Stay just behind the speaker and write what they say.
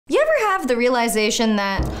ever have the realization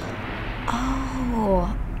that,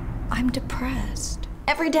 oh, I'm depressed?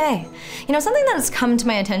 Every day. You know, something that has come to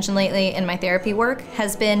my attention lately in my therapy work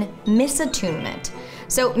has been misattunement.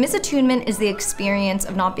 So misattunement is the experience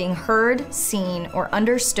of not being heard, seen, or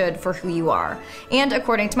understood for who you are. And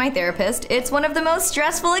according to my therapist, it's one of the most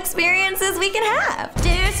stressful experiences we can have.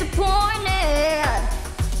 Disappointed,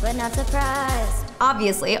 but not surprised.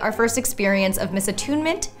 Obviously, our first experience of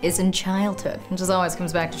misattunement is in childhood. It just always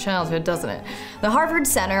comes back to childhood, doesn't it? The Harvard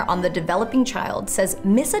Center on the Developing Child says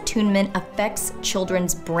misattunement affects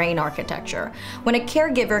children's brain architecture. When a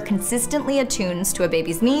caregiver consistently attunes to a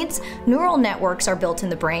baby's needs, neural networks are built in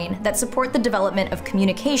the brain that support the development of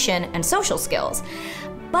communication and social skills.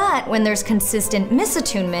 But when there's consistent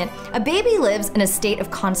misattunement, a baby lives in a state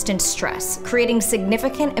of constant stress, creating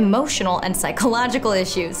significant emotional and psychological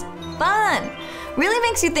issues. Fun! Really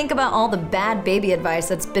makes you think about all the bad baby advice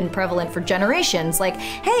that's been prevalent for generations, like,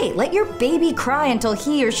 hey, let your baby cry until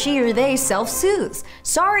he or she or they self-soothes.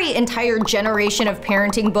 Sorry, entire generation of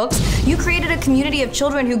parenting books. You created a community of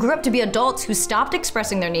children who grew up to be adults who stopped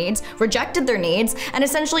expressing their needs, rejected their needs, and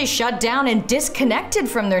essentially shut down and disconnected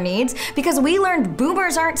from their needs because we learned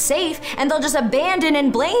boomers aren't safe and they'll just abandon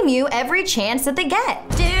and blame you every chance that they get.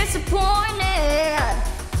 Disappointed,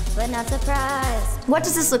 but not surprised. What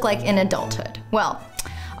does this look like in adulthood? Well,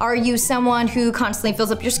 are you someone who constantly fills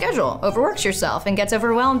up your schedule, overworks yourself, and gets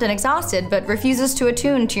overwhelmed and exhausted, but refuses to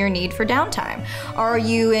attune to your need for downtime? Are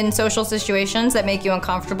you in social situations that make you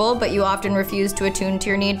uncomfortable, but you often refuse to attune to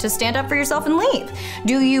your need to stand up for yourself and leave?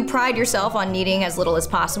 Do you pride yourself on needing as little as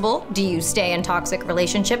possible? Do you stay in toxic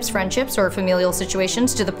relationships, friendships, or familial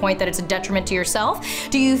situations to the point that it's a detriment to yourself?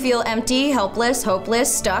 Do you feel empty, helpless,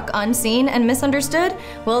 hopeless, stuck, unseen, and misunderstood?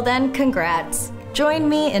 Well then, congrats. Join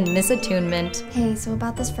me in misattunement. Hey, so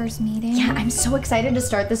about this first meeting? Yeah, I'm so excited to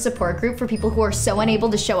start this support group for people who are so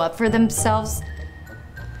unable to show up for themselves.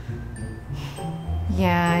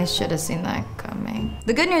 Yeah, I should have seen that coming.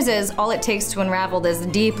 The good news is, all it takes to unravel this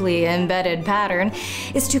deeply embedded pattern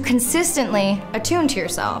is to consistently attune to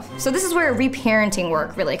yourself. So this is where reparenting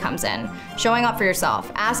work really comes in. Showing up for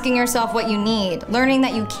yourself, asking yourself what you need, learning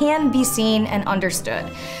that you can be seen and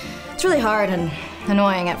understood. It's really hard and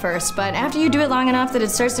annoying at first, but after you do it long enough that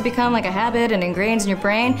it starts to become like a habit and ingrains in your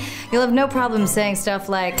brain, you'll have no problem saying stuff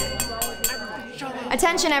like,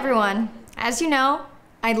 attention everyone. As you know,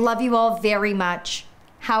 I love you all very much.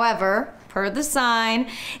 However, per the sign,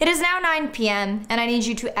 it is now 9 p.m. and I need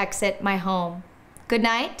you to exit my home. Good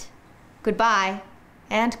night, goodbye,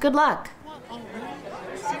 and good luck.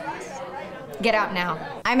 Get out now.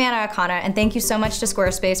 I'm Akana, and thank you so much to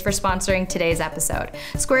Squarespace for sponsoring today's episode.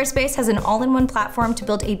 Squarespace has an all-in-one platform to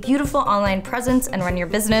build a beautiful online presence and run your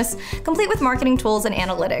business, complete with marketing tools and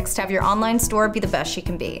analytics to have your online store be the best she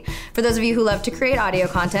can be. For those of you who love to create audio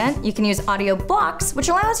content, you can use audio blocks, which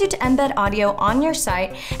allows you to embed audio on your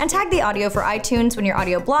site and tag the audio for iTunes when your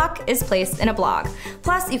audio block is placed in a blog.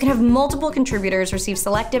 Plus, you can have multiple contributors receive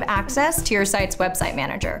selective access to your site's website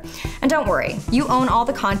manager. And don't worry, you own all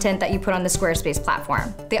the content that you put on the Squarespace platform.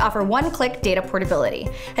 They offer one-click data portability.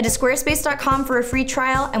 Head to squarespace.com for a free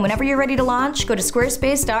trial, and whenever you're ready to launch, go to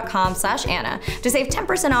squarespace.com/Anna to save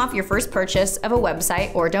 10% off your first purchase of a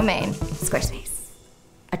website or domain. Squarespace.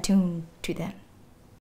 Attune to them.